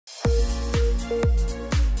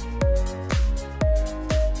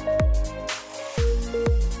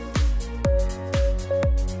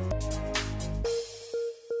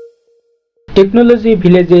Technology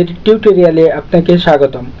ভিলেজের টিউটোরিয়ালে আপনাকে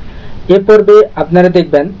স্বাগতম। এ পর্বে আপনারা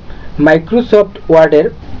দেখবেন মাইক্রোসফট ওয়ার্ডের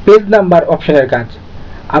পেজ নাম্বার অপশনের কাজ।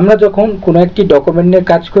 আমরা যখন কোনো একটি ডকুমেন্ট নিয়ে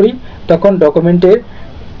কাজ করি তখন ডকুমেন্টের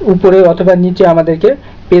উপরে অথবা নিচে আমাদেরকে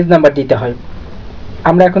পেজ নাম্বার দিতে হয়।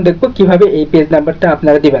 আমরা এখন দেখব কিভাবে এই পেজ নাম্বারটা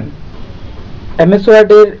আপনারা দিবেন। এমএস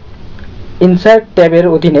ওয়ার্ডের ইনসার্ট ট্যাবের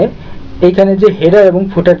অধীনে এইখানে যে হেডার এবং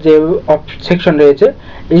ফুটার যে সেকশন রয়েছে,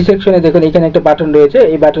 এই সেকশনে দেখুন এখানে একটা বাটন রয়েছে,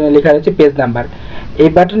 এই বাটনে লেখা রয়েছে পেজ নাম্বার। এই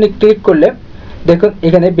বাটনে ক্লিক করলে দেখুন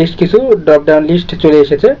এখানে বেশ কিছু ড্রপ ডাউন লিস্ট চলে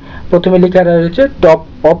এসেছে। প্রথমে লেখা রয়েছে টপ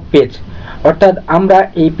অফ পেজ, অর্থাৎ আমরা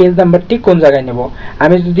এই পেজ নাম্বারটি কোন জায়গায় নেব।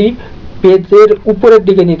 আমি যদি পেজের উপরের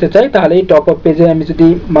দিকে নিতে চাই তাহলে এই টপ অফ পেজে আমি যদি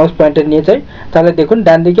মাউস পয়েন্টার নিয়ে যাই তাহলে দেখুন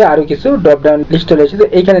ডান দিকে আরও কিছু ড্রপ ডাউন লিস্ট চলে এসেছে।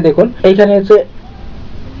 এইখানে দেখুন এইখানে হচ্ছে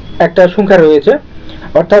একটা সংখ্যা রয়েছে,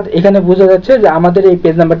 অর্থাৎ এখানে বোঝা যাচ্ছে যে আমাদের এই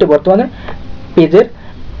পেজ নাম্বারটি বর্তমানে পেজের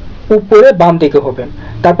উপরে বাম দিকে হবে।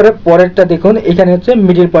 তারপরে পরেরটা দেখুন এখানে হচ্ছে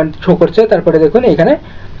মিডল পয়েন্ট শো করছে, তারপরে দেখুন এখানে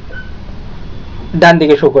ডান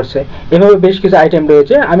দিকে শো করছে। এভাবে বেশ কিছু আইটেম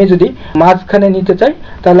রয়েছে। আমি যদি মাঝখানে নিতে চাই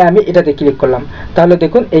তাহলে আমি এটাতে ক্লিক করলাম, তাহলে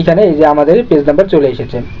দেখুন এইখানে এই যে আমাদের পেজ নাম্বার চলে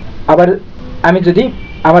এসেছে। আবার আমি যদি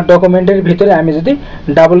আমার ডকুমেন্টের ভিতরে আমি যদি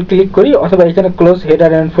ডাবল ক্লিক করি অথবা এখানে ক্লোজ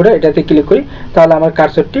হেডার এন্ড ফুটার এটাতে ক্লিক করি তাহলে আমার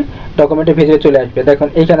কার্সরটি ডকুমেন্টের ভিতরে চলে আসবে। দেখুন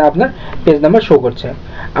এইখানে আপনার পেজ নাম্বার শো করছে।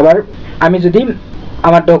 আবার আমি যদি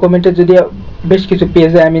আমার ডকুমেন্টের যদি বেশ কিছু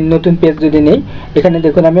পেজে আমি নতুন পেজ যদি নেই, এখানে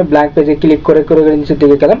দেখুন আমি ব্ল্যাঙ্ক পেজে ক্লিক করে করে নিচের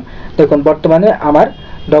দিকে গেলাম। দেখুন বর্তমানে আমার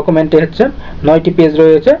ডকুমেন্টে হচ্ছে 9টি পেজ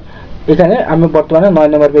রয়েছে। এখানে আমি বর্তমানে 9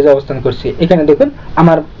 নম্বর পেজে অবস্থান করছি। এখানে দেখুন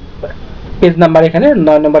আমার পেজ নাম্বার এখানে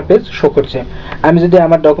 9 নম্বর পেজ শো করছে। আমি যদি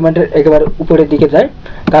আমার ডকুমেন্টের একেবারে উপরের দিকে যাই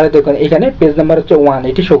তাহলে দেখুন এখানে পেজ নাম্বার হচ্ছে 1,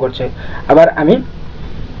 এটি শো করছে। আবার আমি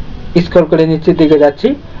স্ক্রল করে নিচের দিকে যাচ্ছি,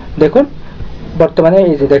 দেখুন বর্তমানে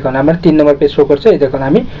এই যে দেখুন আমার 3 নম্বর পেজ শো করছে। এই দেখুন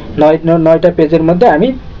আমি 9টা পেজের মধ্যে আমি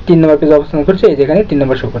 3 নম্বর পেজে অবস্থান করছি, এই যেখানে 3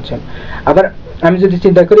 নম্বর শো করছে। আবার আমি যদি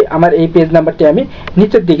চিন্তা করি আমার এই পেজ নাম্বারটি আমি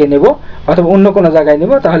নিচের দিকে নেব অথবা অন্য কোনো জায়গায়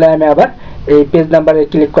নেব, তাহলে আমি আবার এই পেজ নাম্বারে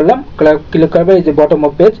ক্লিক করলাম। ক্লিক করার পর এই যে বটম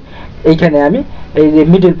অফ পেজ এইখানে আমি এই যে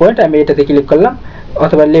মিডল পয়েন্ট আমি এটাতে ক্লিক করলাম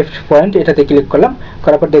অথবা লেফট পয়েন্ট এটাতে ক্লিক করলাম।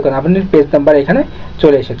 করার পর দেখুন আপনার পেজ নাম্বার এখানে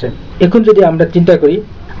চলে এসেছে। এখন যদি আমরা চিন্তা করি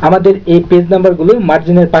আমাদের এই পেজ নাম্বারগুলো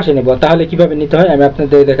মার্জিনের পাশে নেব, তাহলে কিভাবে নিতে হয় আমি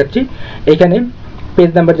আপনাদের দেখাচ্ছি। এখানে পেজ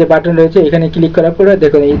নাম্বার যে বাটন রয়েছে এখানে ক্লিক করার পরে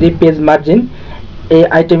দেখুন এই যে পেজ মার্জিন এই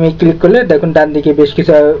আইটেমে ক্লিক করলে দেখুন ডান দিকে বেশ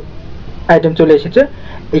কিছু আইটেম চলে এসেছে।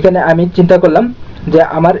 এখানে আমি চিন্তা করলাম যে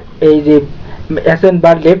আমার এই যে অ্যাসেন্ড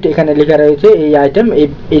বার লেফট এখানে লেখা রয়েছে এই আইটেম,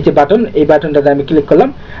 এই যে বাটন, এই বাটনটাতে আমি ক্লিক করলাম,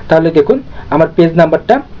 তাহলে দেখুন আমার পেজ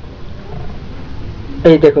নাম্বারটা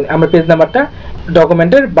এই দেখুন আমার পেজ নাম্বারটা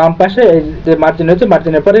ডকুমেন্টের বাম পাশে এই যে মার্জিন হয়েছে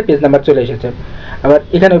মার্জিনের পরে পেজ নাম্বার চলে এসেছে। আবার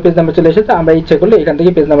এখানেও পেজ নাম্বার চলে এসেছে। আমরা ইচ্ছে করলে এখান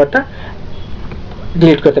থেকে পেজ নাম্বারটা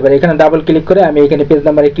ডিলিট করতে পারি। এখানে ডাবল ক্লিক করে আমি এখানে পেজ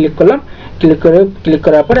নাম্বারে ক্লিক করলাম, ক্লিক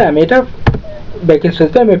করার পরে আমি এটা ব্যাক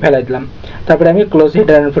স্পেসে আমি ফেলাই দিলাম। তারপরে আমি ক্লোজ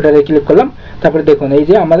হেডার এন্ড ফুটারে ক্লিক করলাম। তারপরে দেখুন এই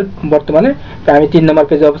যে আমার বর্তমানে আমি 3 নম্বর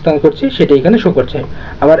পেজে অবস্থান করছি সেটা এখানে শো করছে।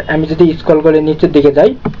 আবার আমি যদি স্ক্রল করে নিচের দিকে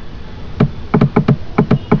যাই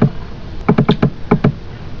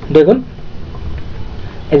দেখুন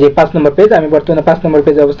এই যে 5 নম্বর পেজ, আমি বর্তমানে 5 নম্বর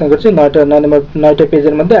পেজে অবস্থান করছি। 9টা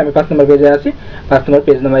পেজের মধ্যে আমি 5 নম্বর পেজে আছি। 5 নম্বর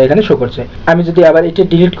পেজ নাম্বার এখানে শো করছে। আমি যদি আবার এটি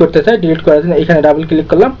ডিলিট করতে চাই, ডিলিট করার জন্য এখানে ডাবল ক্লিক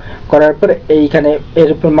করলাম, করার পর এইখানে এর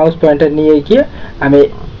উপর মাউস পয়েন্টার নিয়ে গিয়ে আমি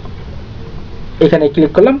এখানে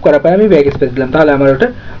ক্লিক করলাম, করার পর আমি ব্যাক স্পেস দিলাম, তাহলে আমার ওটা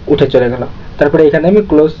উঠে চলে গেল। তারপরে এখানে আমি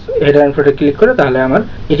close header and footer click করে তাহলে আমার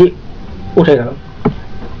এটি উঠে গেল।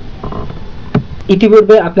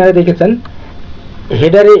 ইতিপূর্বে আপনারা দেখেছেন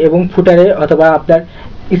হেডারে এবং ফুটারে অথবা আপনার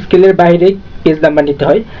স্কেলের বাইরে পেজ নাম্বার নিতে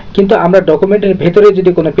হয়, কিন্তু আমরা ডকুমেন্টের ভেতরে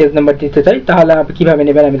যদি কোনো পেজ নাম্বার দিতে চাই তাহলে আপনি কীভাবে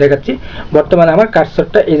নেবেন আমি দেখাচ্ছি। বর্তমানে আমার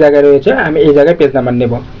কার্সরটা এই জায়গায় রয়েছে, আমি এই জায়গায় পেজ নাম্বার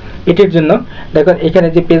নেব। এটির জন্য দেখুন এখানে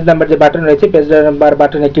যে পেজ নাম্বার যে বাটন রয়েছে পেজ নাম্বার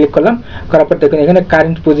বাটনে ক্লিক করলাম, করার পর দেখুন এখানে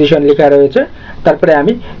কারেন্ট পজিশন লেখা রয়েছে। তারপরে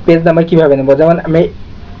আমি পেজ নাম্বার কীভাবে নেব, যেমন আমি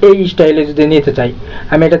এই স্টাইলে যদি নিতে চাই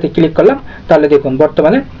আমি এটাতে ক্লিক করলাম, তাহলে দেখুন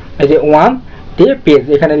বর্তমানে এই যে 1 দিয়ে পেজ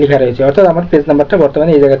এখানে লেখা রয়েছে, অর্থাৎ আমার পেজ নাম্বারটা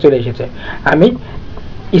বর্তমানে এই জায়গায় চলে এসেছে। আমি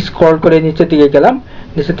স্ক্রল করে নিচের দিকে গেলাম,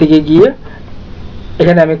 নিচের দিকে গিয়ে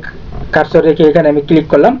এখানে আমি কার্সর রেখে এখানে আমি ক্লিক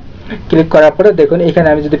করলাম। ক্লিক করার পরে দেখুন এখানে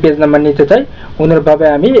আমি যদি পেজ নাম্বার নিতে চাই অনুরূপভাবে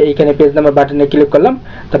আমি এইখানে পেজ নাম্বার বাটনে ক্লিক করলাম,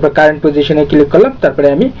 তারপর কারেন্ট পজিশনে ক্লিক করলাম, তারপরে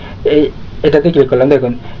আমি এই এটাতে ক্লিক করলাম।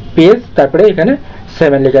 দেখুন পেজ তারপরে এখানে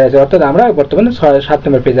 7 লেখা আছে, অর্থাৎ আমরা বর্তমানে 7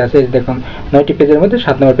 নম্বর পেজে আছে। দেখুন 9টি পেজের মধ্যে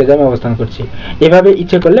 7 নম্বর পেজে আমি অবস্থান করছি। এভাবে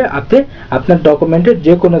ইচ্ছে করলে আপনি আপনার ডকুমেন্টের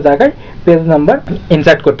যে কোনো জায়গায় পেজ নাম্বার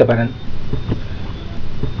ইনসার্ট করতে পারেন।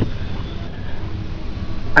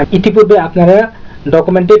 ইতিপূর্বে আপনারা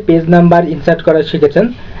ডকুমেন্টে পেজ নাম্বার ইনসার্ট করা শিখেছেন,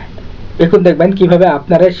 এখন দেখবেন কিভাবে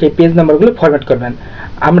আপনারা সেই পেজ নাম্বারগুলো ফরম্যাট করবেন।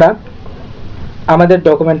 আমরা আমাদের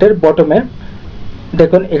ডকুমেন্টের বটমে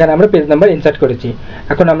দেখুন এখানে আমরা পেজ নাম্বার ইনসার্ট করেছি।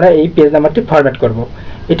 এখন আমরা এই পেজ নাম্বারটি ফরম্যাট করব।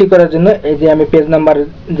 এটি করার জন্য এই যে আমি পেজ নাম্বার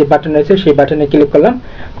যে বাটন রয়েছে সেই বাটনে ক্লিক করলাম,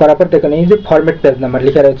 করার পর দেখুন এই যে ফরম্যাট পেজ নাম্বার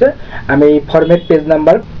লেখা রয়েছে, আমি এই ফরম্যাট পেজ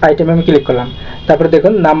নাম্বার আইটেমে আমি ক্লিক করলাম। তারপরে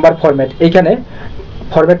দেখুন নাম্বার ফরম্যাট, এইখানে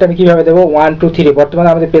ফরম্যাটটা আমি কীভাবে দেবো 1 2 3, বর্তমানে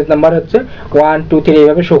আমাদের পেজ নাম্বার হচ্ছে 1 2 3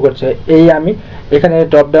 এইভাবে শো করছে। এই আমি এখানে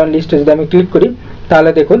ড্রপ ডাউন লিস্টে যদি আমি ক্লিক করি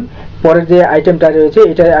তাহলে দেখুন পরের যে আইটেমটা রয়েছে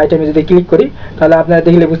এটা আইটেমে যদি ক্লিক করি তাহলে আপনারা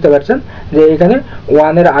দেখলে বুঝতে পারছেন যে এখানে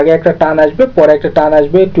 1 এর আগে একটা টান আসবে, পরে একটা টান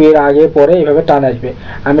আসবে, 2 এর আগে পরে এইভাবে টান আসবে।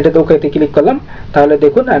 আমি এটাতে ওকেতে ক্লিক করলাম, তাহলে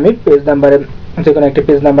দেখুন আমি পেজ নাম্বারে যে কোনো একটা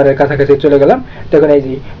পেজ নাম্বারের কাছাকাছি চলে গেলাম। দেখুন এই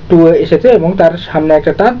যে 2 এসেছে এবং তার সামনে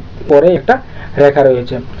একটা টান, পরে একটা রেখা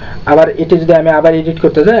রয়েছে। আবার এটি যদি আমি আবার এডিট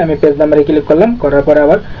করতে চাই, আমি পেজ নাম্বারে ক্লিক করলাম, করার পরে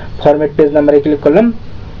আবার ফরম্যাট পেজ নাম্বারে ক্লিক করলাম,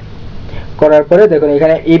 করার পরে দেখুন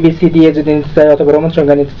এখানে ABC দিয়ে যদি নিতে চাই অথবা রোমান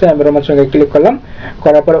সংখ্যা নিতে চাই, আমি রোমান সংখ্যায় ক্লিক করলাম,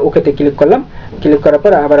 করার পরে ওকেতে ক্লিক করলাম। ক্লিক করার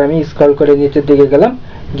পরে আবার আমি স্ক্রল করে নিচের দিকে গেলাম,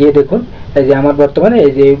 গিয়ে দেখুন এই যে আমার বর্তমানে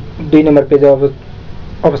এই যে 2 নম্বর পেজে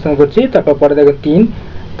অবস্থান করছি। তারপর পরে দেখুন 3,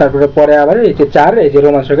 তারপরে পরে আবার এই যে 4, এই যে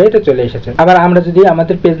রোমান সংখ্যা এটা চলে এসেছে। আবার আমরা যদি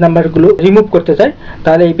আমাদের পেজ নাম্বারগুলো রিমুভ করতে চাই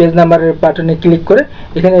তাহলে এই পেজ নাম্বারের বাটনে ক্লিক করে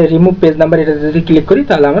এখানে রিমুভ পেজ নাম্বার এটা যদি ক্লিক করি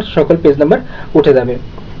তাহলে আমার সকল পেজ নাম্বার উঠে যাবে।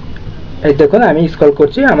 এই দেখুন আমি স্ক্রল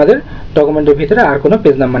করছি, আমাদের ডকুমেন্টের ভিতরে আর কোনো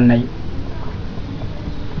পেজ নাম্বার নাই।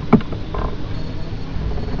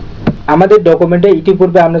 আমাদের ডকুমেন্টে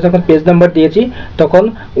ইতিপূর্বে আমরা যখন পেজ নাম্বার দিয়েছি তখন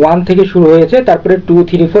 1 থেকে শুরু হয়েছে, তারপরে 2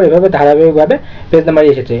 3 4 এভাবে ধারাবাহিকভাবে পেজ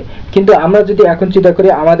নাম্বার এসেছে। কিন্তু আমরা যদি এখন চিন্তা করি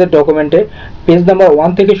আমাদের ডকুমেন্টে পেজ নাম্বার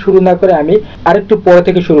 1 থেকে শুরু না করে আমি আরেকটু পরে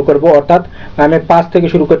থেকে শুরু করব, অর্থাৎ আমি 5 থেকে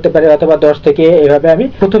শুরু করতে পারি অথবা 10 থেকে, এভাবে আমি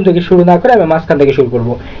প্রথম থেকে শুরু না করে আমি মাঝখান থেকে শুরু করব।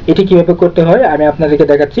 এটি কিভাবে করতে হয় আমি আপনাদেরকে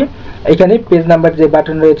দেখাচ্ছি। এখানে পেজ নাম্বার যে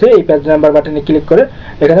বাটন রয়েছে এই পেজ নাম্বার বাটনে ক্লিক করে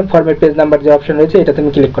এখানে ফরম্যাট পেজ নাম্বার যে অপশন রয়েছে এটাতে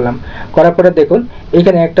আমি ক্লিক করলাম, করার পরে দেখুন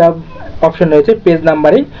এখানে একটা অপশন রয়েছে পেজ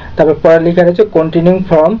নাম্বারিং, তারপর পরে লেখা রয়েছে কন্টিনিউইং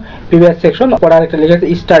ফ্রম প্রিভিয়াস সেকশন, পরে আরেকটা লেখা আছে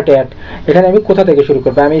স্টার্ট অ্যাট। এখানে আমি কোথা থেকে শুরু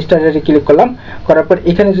করব, আমি স্টার্ট অ্যাটে ক্লিক করলাম, করার পর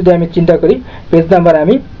এখানে যদি আমি চিন্তা করি পেজ নাম্বার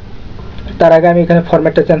আমি তার আগে আমি এখানে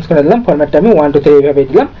ফরম্যাটটা চেঞ্জ করে দিলাম, ফরম্যাটটা আমি 1 2 3 এইভাবে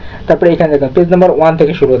দিলাম। তারপরে এখানে দেখুন পেজ নাম্বার 1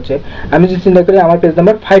 থেকে শুরু হচ্ছে, আমি যদি চিন্তা করি আমার পেজ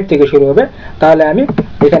নাম্বার 5 থেকে শুরু হবে তাহলে আমি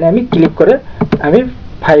এখানে আমি ক্লিক করে আমি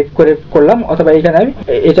 5 করে করলাম, অথবা এখানে আমি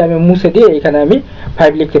এটা আমি মুছে দিয়ে এখানে আমি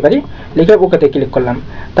 5 লিখতে পারি, লিখে ওকেতে ক্লিক করলাম।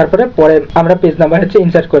 তারপরে পরে আমরা পেজ নাম্বার হচ্ছে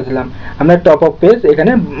ইনসার্ট করে দিলাম, আমরা টপ অফ পেজ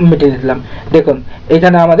এখানে মিটিয়ে দিলাম। দেখুন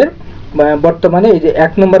এখানে আমাদের বর্তমানে এই যে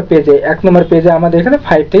 1 নম্বর পেজে আমাদের এখানে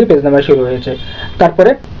 5 থেকে পেজ নাম্বার শুরু হয়েছে।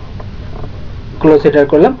 তারপরে ক্লোজ এটার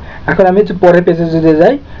করলাম। এখন আমি পরের পেজে যদি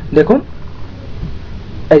যাই দেখুন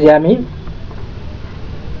এই যে আমি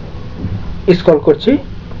স্ক্রল করছি,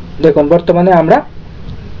 দেখুন বর্তমানে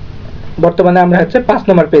আমরা হচ্ছে 5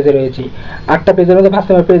 নম্বর পেজে রয়েছি। 8টা পেজের মধ্যে 5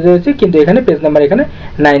 নম্বর পেজে রয়েছি, কিন্তু এখানে পেজ নাম্বার এখানে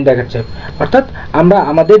 9 দেখাচ্ছে। অর্থাৎ আমরা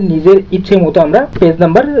আমাদের নিজের ইচ্ছে মতো আমরা পেজ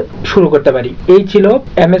নাম্বার শুরু করতে পারি। এই ছিল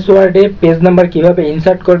এমএস ওয়ার্ডে পেজ নাম্বার কিভাবে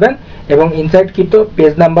ইনসার্ট করবেন এবং ইনসার্টকৃত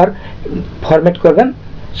পেজ নাম্বার ফরম্যাট করবেন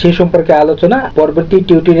সেই সম্পর্কে আলোচনা। পরবর্তী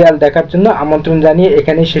টিউটোরিয়াল দেখার জন্য আমন্ত্রণ জানিয়ে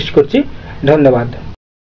এখানেই শেষ করছি। ধন্যবাদ।